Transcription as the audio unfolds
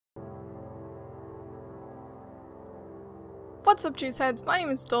What's up, Juice Heads? My name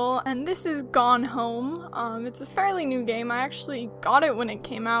is Dul, and this is Gone Home. It's a fairly new game. I actually got it when it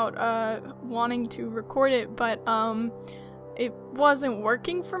came out, wanting to record it, but it wasn't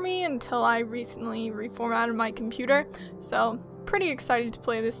working for me until I recently reformatted my computer. So, pretty excited to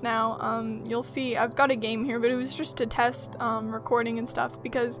play this now. You'll see I've got a game here, but it was just to test recording and stuff,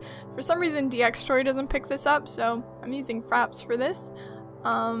 because for some reason DxTroy doesn't pick this up, so I'm using Fraps for this.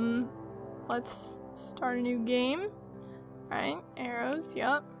 Let's start a new game. Alright, arrows,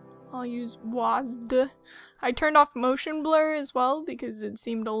 yep. I'll use WASD. I turned off motion blur as well because it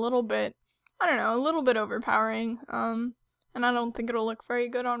seemed a little bit, I don't know, a little bit overpowering. And I don't think it'll look very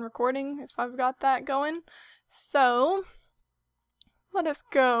good on recording if I've got that going. So, let us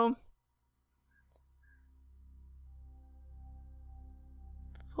go.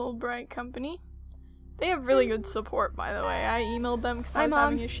 Fulbright Company. They have really good support, by the way. I emailed them because I was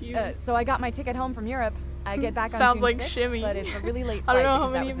having issues. So I got my ticket home from Europe. I get back on Sounds June like 6th, Shimmy. But it's a really late I flight don't know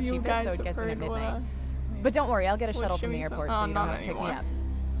how because many that was of the you cheapest, guys so it have gets in heard at what midnight. But don't worry, I'll get a shuttle from the Shimmy's airport on. so you don't have to pick Anymore. me up.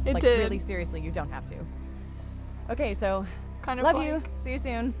 It Like, did. really seriously, you don't have to. Okay, so It's kind of love like, you. See you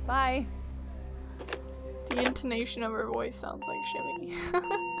soon. Bye. the intonation of her voice sounds like Shimmy.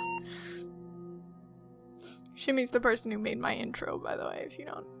 Shimmy's the person who made my intro, by the way, if you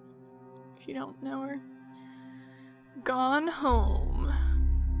don't know her. Gone home.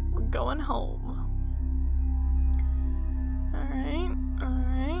 We're going home. Alright,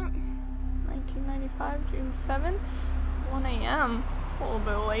 alright. 1995, June 7th, 1 a.m. It's a little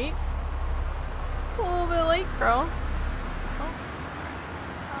bit late. It's a little bit late, girl. Oh, alright.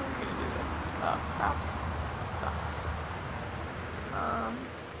 How are we gonna do this? Perhaps sucks.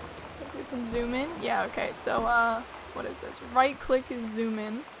 Think we can zoom in? Yeah, okay, so, what is this? Right click is zoom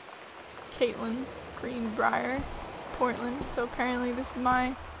in. Caitlin, Greenbrier, Portland. So apparently this is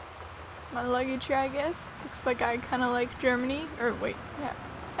my luggage here, I guess. Looks like I kind of like Germany. Or wait,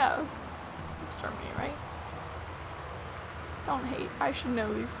 yeah, it's Germany, right? Don't hate. I should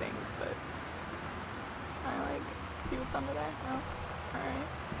know these things, but I like see what's under there. No, all right.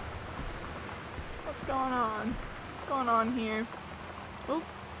 What's going on? What's going on here? Oh,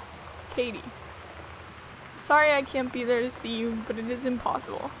 Katie. Sorry I can't be there to see you, but it is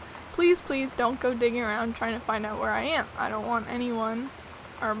impossible. Please, please don't go digging around trying to find out where I am. I don't want anyone,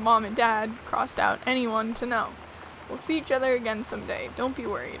 or mom and dad, crossed out, anyone to know. We'll see each other again someday. Don't be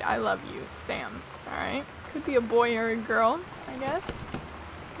worried. I love you, Sam. Alright. Could be a boy or a girl, I guess.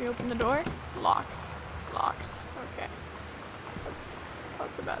 We open the door. It's locked. It's locked. Okay. That's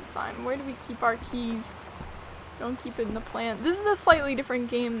a bad sign. Where do we keep our keys? Don't keep it in the plant. This is a slightly different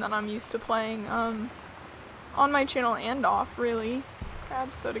game than I'm used to playing, on my channel and off, really.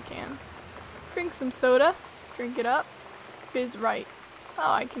 Grab soda can. Drink some soda. Drink it up. Fizz right.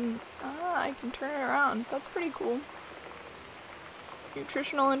 Oh, I can turn it around. That's pretty cool.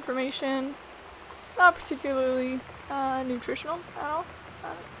 Nutritional information. Not particularly nutritional at all.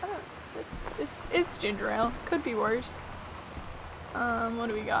 I don't, it's ginger ale. Could be worse. What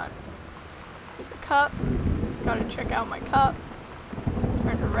do we got? There's a cup. Gotta check out my cup.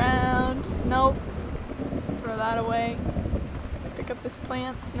 Turn around. Nope. Throw that away. Pick up this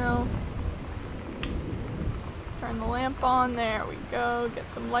plant. No. Turn the lamp on. There we go.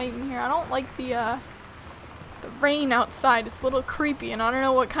 Get some light in here. I don't like the rain outside. It's a little creepy, and I don't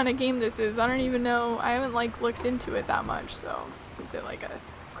know what kind of game this is. I don't even know. I haven't like looked into it that much. So, is it like a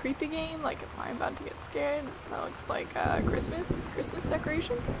creepy game? Like, am I about to get scared? That looks like Christmas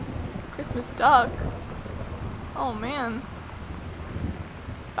decorations. Christmas duck. Oh man.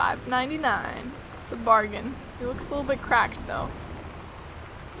 $5.99. It's a bargain. He looks a little bit cracked though.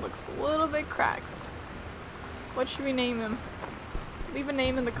 Looks a little bit cracked. What should we name him? Leave a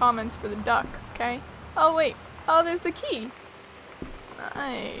name in the comments for the duck, okay? Oh wait. Oh, there's the key.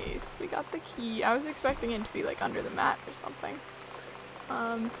 Nice. We got the key. I was expecting it to be like under the mat or something.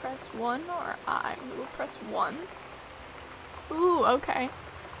 Press 1 or I? We will press 1. Ooh, okay.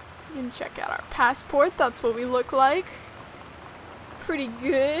 We can check out our passport. That's what we look like. Pretty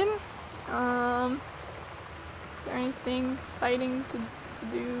good. Is there anything exciting to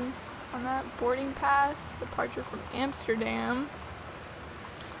do on that? Boarding pass, departure from Amsterdam.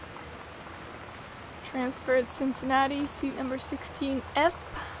 Transfer at Cincinnati, seat number 16F. Alright.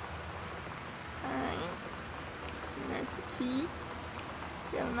 There's the key.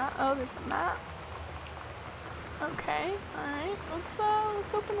 We have a map. Oh, there's a map. Okay, alright. Let's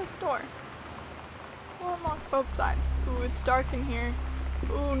open this door. We'll unlock both sides. Ooh, it's dark in here.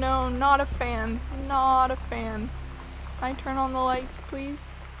 Ooh, no, not a fan. Not a fan. Can I turn on the lights,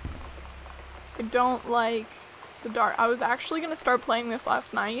 please? I don't like the dark. I was actually gonna start playing this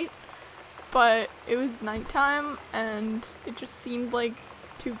last night, but it was nighttime and it just seemed like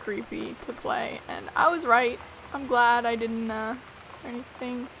too creepy to play, and I was right. I'm glad I didn't, is there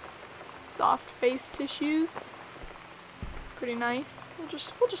anything? Soft face tissues. Pretty nice. We'll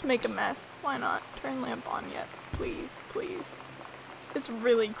just make a mess. Why not? Turn lamp on, yes, please, please. It's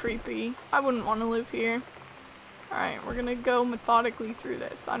really creepy. I wouldn't want to live here. Alright, we're gonna go methodically through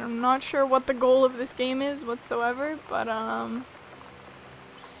this. I'm not sure what the goal of this game is whatsoever, but,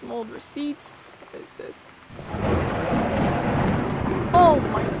 some old receipts. What is this? Oh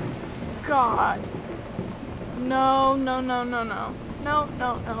my god. No, no, no, no, no. No,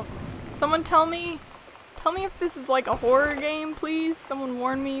 no, no. Someone tell me if this is like a horror game, please. Someone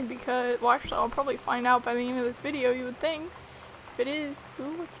warn me, because, well, actually, I'll probably find out by the end of this video, you would think. If it is,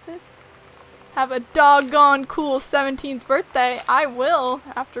 ooh, what's this? Have a doggone cool 17th birthday. I will,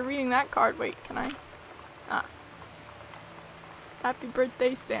 after reading that card. Wait, can I? Ah. Happy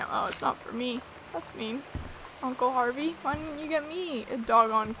birthday, Sam. Oh, it's not for me. That's mean. Uncle Harvey, why didn't you get me a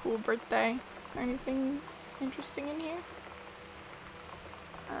doggone cool birthday? Is there anything interesting in here?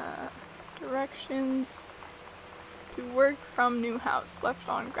 Directions to work from new house. Left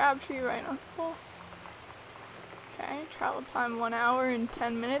on grab tree, right on pull. Okay, travel time 1 hour and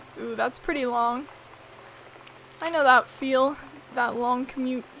 10 minutes. Ooh, that's pretty long. I know that feel, that long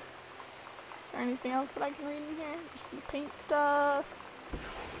commute. Is there anything else that I can read in here? There's some paint stuff.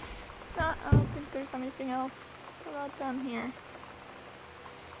 Nah, I don't think there's anything else. What about down here?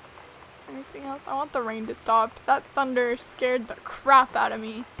 Anything else? I want the rain to stop. That thunder scared the crap out of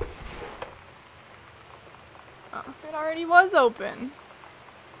me. Oh, it already was open.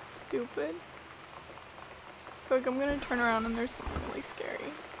 Stupid. I feel like I'm gonna turn around and there's something really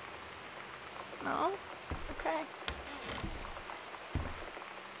scary. No? Okay.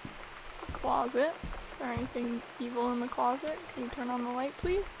 It's a closet. Is there anything evil in the closet? Can you turn on the light,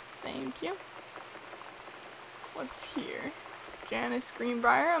 please? Thank you. What's here? Janice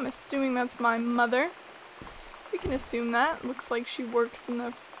Greenbrier. I'm assuming that's my mother. We can assume that. Looks like she works in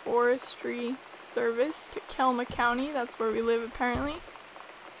the forestry service to Kelma County. That's where we live, apparently.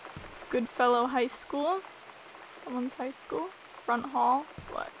 Goodfellow High School. Someone's high school. Front hall.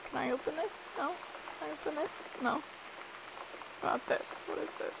 What? Can I open this? No? Can I open this? No. What about this? What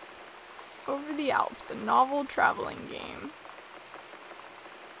is this? Over the Alps, a novel traveling game.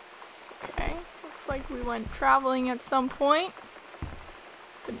 Okay. Looks like we went traveling at some point.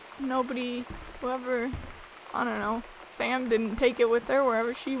 But nobody, whoever, I don't know, Sam didn't take it with her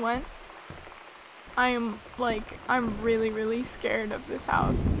wherever she went. I'm really, really scared of this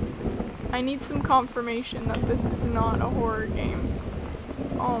house. I need some confirmation that this is not a horror game.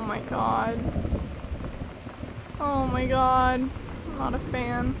 Oh my god. Oh my god. I'm not a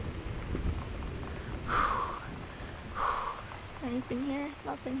fan. Is there anything here?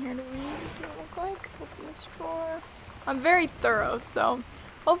 Nothing here to read. What it look like? Open this drawer. I'm very thorough, so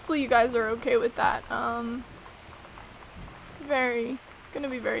hopefully you guys are okay with that. Gonna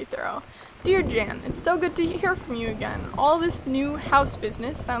be very thorough. Dear Jan, it's so good to hear from you again. All this new house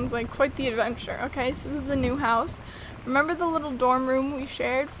business sounds like quite the adventure. Okay, so this is a new house. Remember the little dorm room we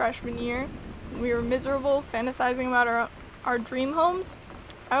shared freshman year? We were miserable, fantasizing about our dream homes?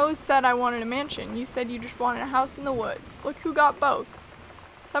 I always said I wanted a mansion. You said you just wanted a house in the woods. Look who got both.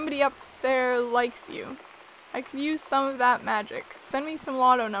 Somebody up there likes you. I could use some of that magic. Send me some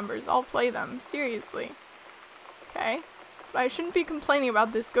lotto numbers. I'll play them. Seriously. Okay? But I shouldn't be complaining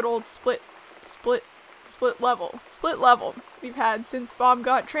about this good old split level we've had since Bob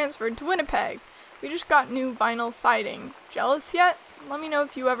got transferred to Winnipeg. We just got new vinyl siding. Jealous yet? Let me know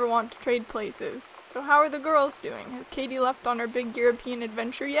if you ever want to trade places. So how are the girls doing? Has Katie left on her big European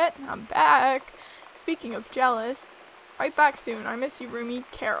adventure yet? I'm back. Speaking of jealous, right back soon. I miss you, roomie.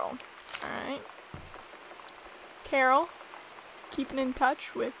 Carol. Alright. Carol. Keeping in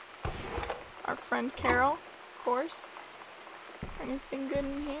touch with our friend Carol, of course. Anything good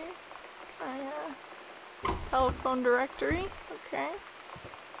in here? Telephone directory. Okay.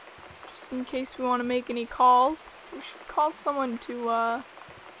 Just in case we want to make any calls. We should call someone to, I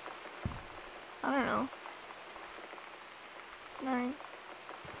don't know. Alright.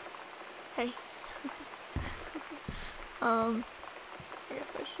 Hey. I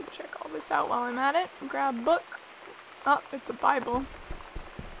guess I should check all this out while I'm at it. Grab a book. Oh, it's a Bible.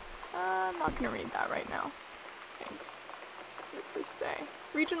 I'm not gonna read that right now. Thanks. What does this say?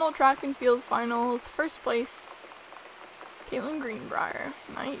 Regional track and field finals, first place, Caitlin Greenbrier.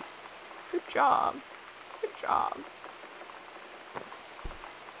 Nice. Good job. Good job.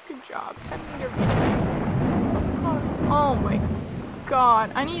 Good job. 10-meter relay. Oh my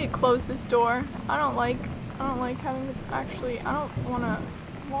god. I need to close this door. I don't like having to, actually, I don't want to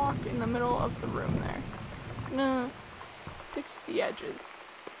block in the middle of the room there. I'm gonna stick to the edges.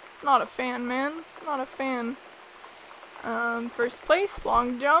 Not a fan, man. Not a fan. First place,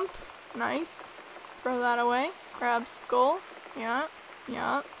 long jump. Nice. Throw that away. Grab skull. Yeah,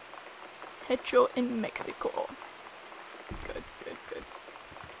 yeah. Hecho in Mexico. Good, good, good.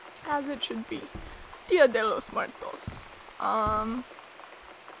 As it should be. Dia de los Muertos. I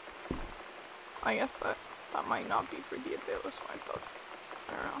guess that might not be for Dia de los Muertos.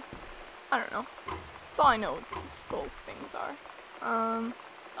 I don't know. I don't know. That's all I know what these skulls things are.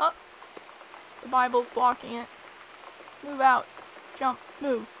 Oh. The Bible's blocking it. Move out. Jump.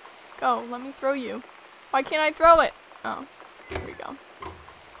 Move. Go. Let me throw you. Why can't I throw it? Oh. There we go.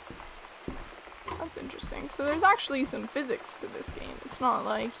 That's interesting. So there's actually some physics to this game. It's not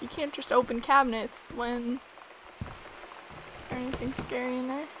like you can't just open cabinets when... Is there anything scary in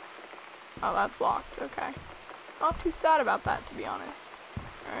there? Oh, that's locked. Okay. Not too sad about that, to be honest.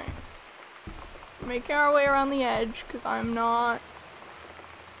 Alright. Making our way around the edge, because I'm not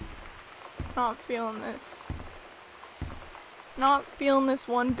feeling this. Not feeling this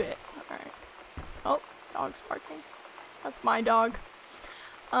one bit. Alright. Oh, dog's barking. That's my dog.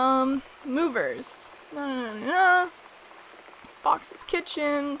 Movers. No. Box's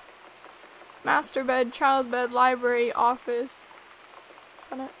kitchen. Master bed, child bed, library, office. Is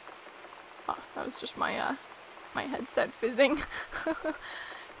that it? Oh, that was just my, my headset fizzing.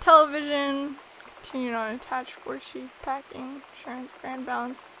 Television. Continue on attached worksheets, packing, insurance, grand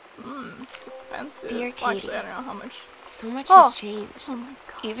balance. Expensive. Dear Well, Katie, actually, I don't know how much. so much has changed. Oh my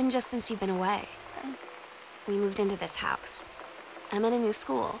god. Even just since you've been away. Okay. We moved into this house. I'm in a new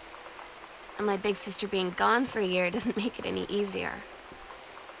school. And my big sister being gone for a year doesn't make it any easier.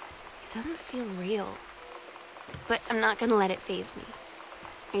 It doesn't feel real. But I'm not gonna let it faze me.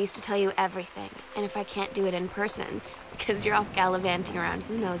 I used to tell you everything, and if I can't do it in person, because you're off gallivanting around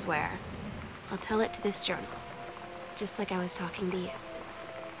who knows where, I'll tell it to this journal. Just like I was talking to you.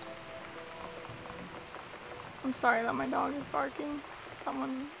 I'm sorry that my dog is barking.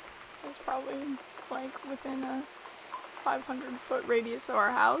 Someone is probably like within a 500-foot radius of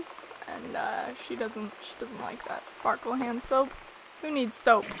our house, and she doesn't like that sparkle hand soap. Who needs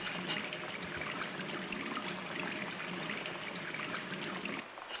soap?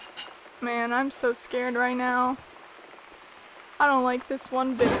 Man, I'm so scared right now. I don't like this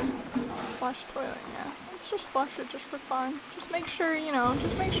one bit. Flush toilet, yeah. Let's just flush it just for fun. Just make sure, you know,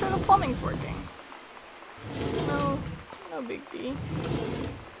 just make sure the plumbing's working. There's no big D.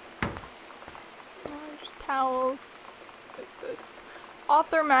 Just towels. What's this?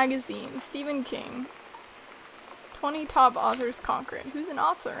 Author magazine, Stephen King. 20 top authors Conquered. Who's an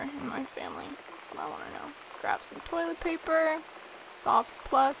author in my family? That's what I want to know. Grab some toilet paper. Soft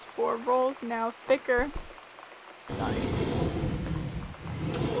plus, 4 rolls, now thicker. Nice.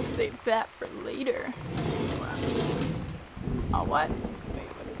 We'll save that for later. Oh, what? Wait,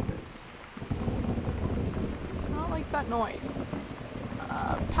 what is this? I don't like that noise.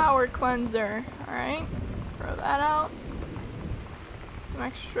 Power cleanser. Alright. Throw that out. Some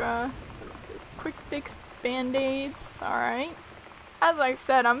extra, what is this? Quick fix band-aids. Alright. As I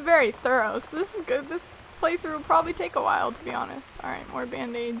said, I'm very thorough, so this is good. This playthrough will probably take a while, to be honest. Alright, more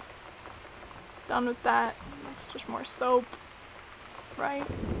band-aids. Done with that. It's just more soap. Right?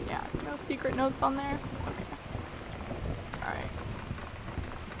 Yeah, no secret notes on there? Okay. Alright.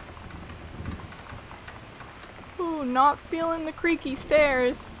 Ooh, not feeling the creaky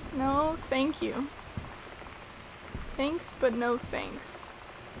stairs. No, thank you. Thanks, but no thanks.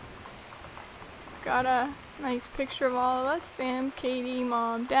 Got a nice picture of all of us. Sam, Katie,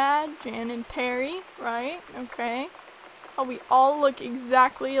 Mom, Dad, Jan, and Terry. Right? Okay. Oh, we all look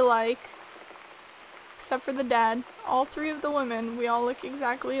exactly alike. Except for the dad. All 3 of the women, we all look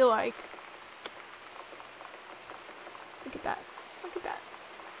exactly alike. Look at that. Look at that.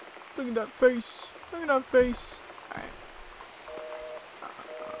 Look at that face. Look at that face. Alright.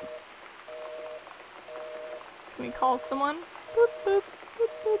 Can we call someone? Boop, boop, boop,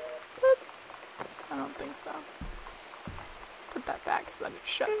 boop, boop. I don't think so. Put that back so that it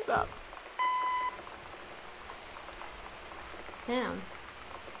shuts up. Sam.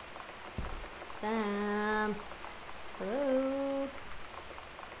 Sam. Hello.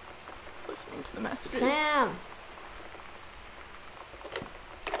 Listening to the messages. Sam.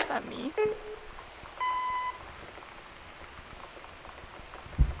 Is that me?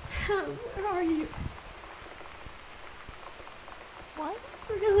 Sam, where are you? What?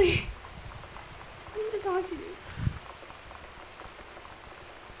 Really? I need to talk to you.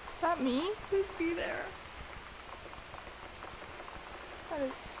 Is that me? Please be there. Is that a...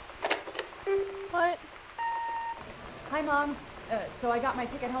 What? Hi, Mom. So I got my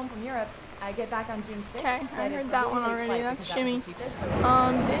ticket home from Europe. I get back on June 6th. Okay, I but it's heard a that really one late already. flight That's because Shimmy. was the cheapest, so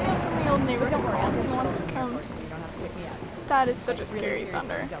Daniel from the old but neighborhood don't worry, I'll called. get He a wants shuttle to from the come. airport so you don't have to pick me up. That is such a Like, scary really seriously,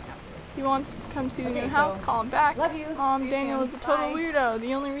 thunder. you don't have to. He wants to come see the Okay, new house. so, Call him back. love you. See you Daniel soon. is a total Bye. weirdo.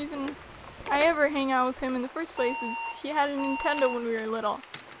 The only reason I ever hang out with him in the first place is he had a Nintendo when we were little.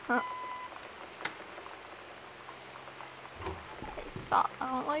 Huh. Okay, stop. I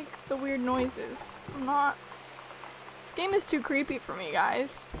don't like the weird noises. I'm not. This game is too creepy for me,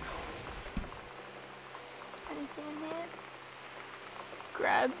 guys. Anything in here?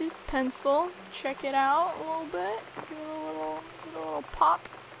 Grab this pencil. Check it out a little bit. Give it a little pop.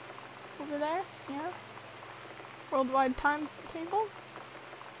 Over there, yeah. Worldwide timetable.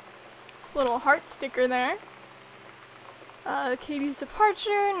 Little heart sticker there. Katie's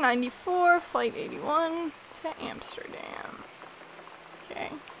departure, 94, flight 81 to Amsterdam. Okay.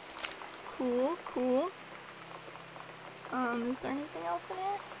 Cool, cool. Is there anything else in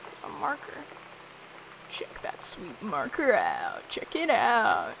here? There's a marker. Check that sweet marker out. Check it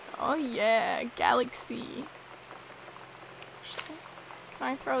out. Oh yeah, galaxy. Can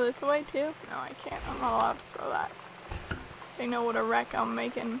I throw this away too? No, I can't. I'm not allowed to throw that. They know what a wreck I'm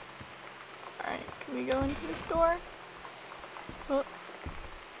making. Alright, can we go into this door? Oh.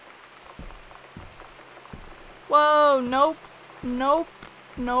 Whoa, nope. Nope.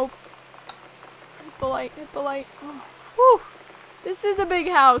 Nope. Hit the light, hit the light. Oh, whew. This is a big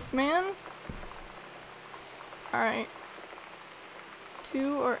house, man. Alright.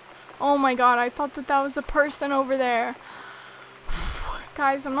 Oh my god, I thought that was a person over there.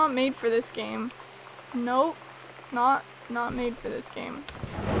 Guys, I'm not made for this game. Nope. Not made for this game.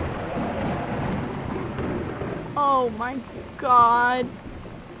 Oh my god.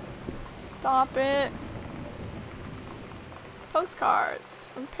 Stop it. Postcards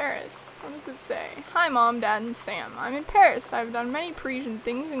from Paris. What does it say? Hi Mom, Dad, and Sam. I'm in Paris. I've done many Parisian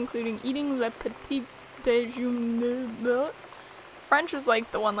things, including eating le petit déjeuner. French is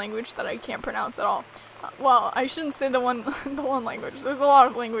like the one language that I can't pronounce at all. Well, I shouldn't say the one language. There's a lot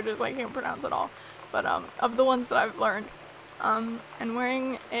of languages I can't pronounce at all. But of the ones that I've learned, and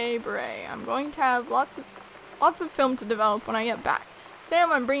wearing a beret. I'm going to have lots of film to develop when I get back.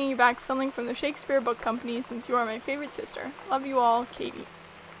 Sam, I'm bringing you back something from the Shakespeare Book Company since you are my favorite sister. Love you all, Katie.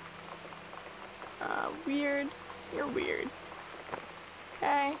 Weird. You're weird.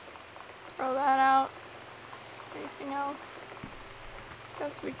 Okay. Throw that out. Anything else?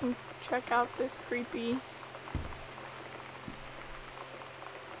 Guess we can check out this creepy.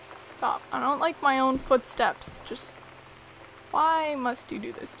 Stop. I don't like my own footsteps. Just, why must you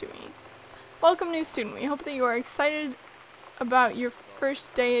do this to me? Welcome, new student. We hope that you are excited about your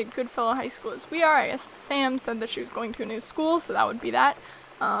first day at Goodfellow High School as we are. I guess Sam said that she was going to a new school, so that would be that.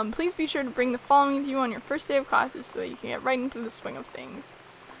 Please be sure to bring the following with you on your first day of classes so that you can get right into the swing of things.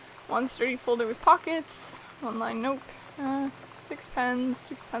 One sturdy folder with pockets, one line note, 6 pens,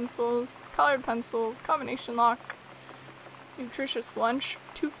 6 pencils, colored pencils, combination lock, nutritious lunch,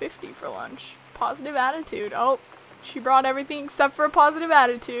 $2.50 for lunch, positive attitude. Oh, she brought everything except for a positive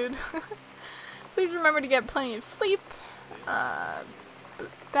attitude. Please remember to get plenty of sleep.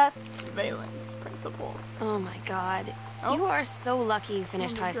 Beth Valence, principal. Oh my god. Oh. You are so lucky you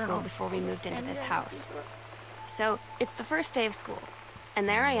finished high school Journal. before we moved into this Sandy house. Anderson. So, it's the first day of school. And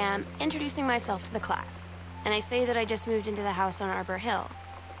there I am, introducing myself to the class. And I say that I just moved into the house on Arbor Hill.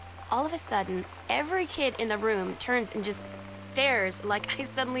 All of a sudden, every kid in the room turns and just stares like I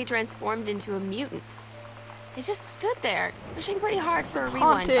suddenly transformed into a mutant. I just stood there, wishing pretty hard for It's a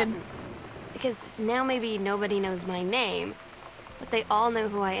rewind haunted. button. Because now maybe nobody knows my name, but they all know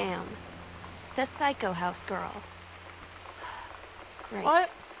who I am. The Psycho House girl. Great.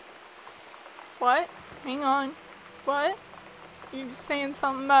 What? What? Hang on. What? You saying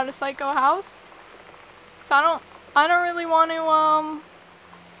something about a psycho house? 'Cause I don't really want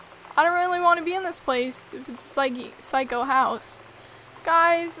to be in this place if it's a psycho house.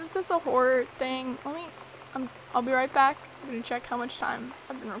 Guys, is this a horror thing? I'll be right back. I'm gonna check how much time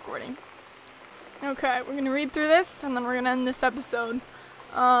I've been recording. Okay, we're gonna read through this and then we're gonna end this episode.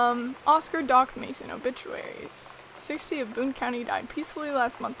 Oscar Doc Mason, obituaries. 60 of Boone County died peacefully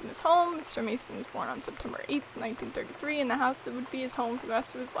last month in his home. Mr. Mason was born on September 8th, 1933, in the house that would be his home for the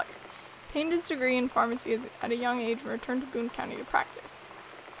rest of his life. Obtained his degree in pharmacy at a young age and returned to Boone County to practice.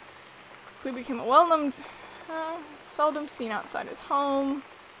 Quickly became a well-known, seldom seen outside his home.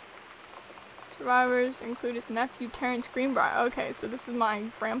 Survivors include his nephew Terrence Greenbrier. Okay, so this is my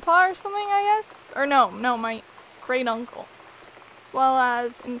grandpa or something, I guess? Or no, my great-uncle. As well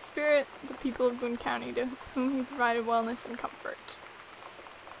as, in spirit, the people of Boone County to whom he provided wellness and comfort.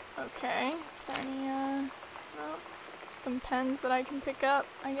 Okay, is there any, no. some pens that I can pick up,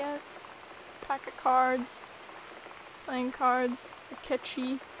 I guess. Pack of cards. Playing cards. A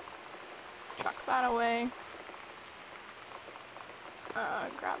kitschy. Chuck that away.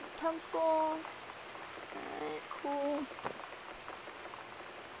 Grab a pencil. Alright, cool.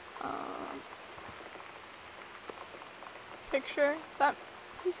 Picture. Is that...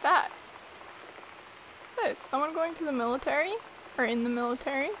 Who's that? Who's this? Someone going to the military? Or in the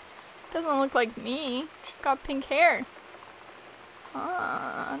military? Doesn't look like me. She's got pink hair.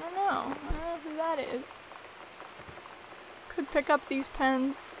 I don't know. I don't know who that is. Could pick up these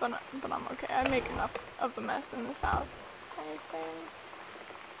pens, but I'm okay. I make enough of a mess in this house. Anything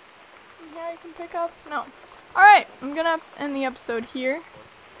in here I can pick up? No. Alright, I'm gonna end the episode here.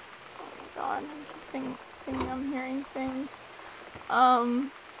 Oh my god, I keep thinking I'm hearing things.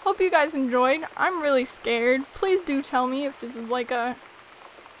 Hope you guys enjoyed. I'm really scared. Please do tell me if this is like a...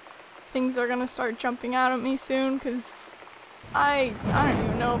 Things are gonna start jumping out at me soon, because I don't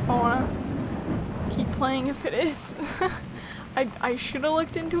even know if I wanna keep playing if it is. I should have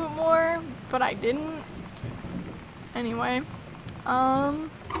looked into it more, but I didn't. Anyway,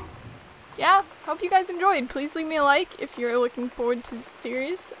 yeah, hope you guys enjoyed. Please leave me a like if you're looking forward to this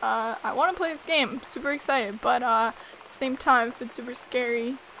series. I want to play this game, super excited, but at the same time, if it's super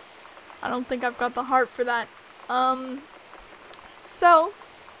scary, I don't think I've got the heart for that. So,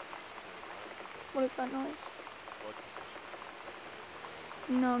 what is that noise?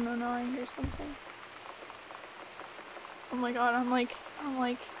 No, I hear something. Oh my god, I'm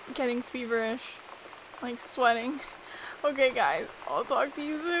like getting feverish. Like sweating. Okay guys, I'll talk to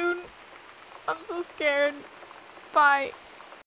you soon. I'm so scared. Bye.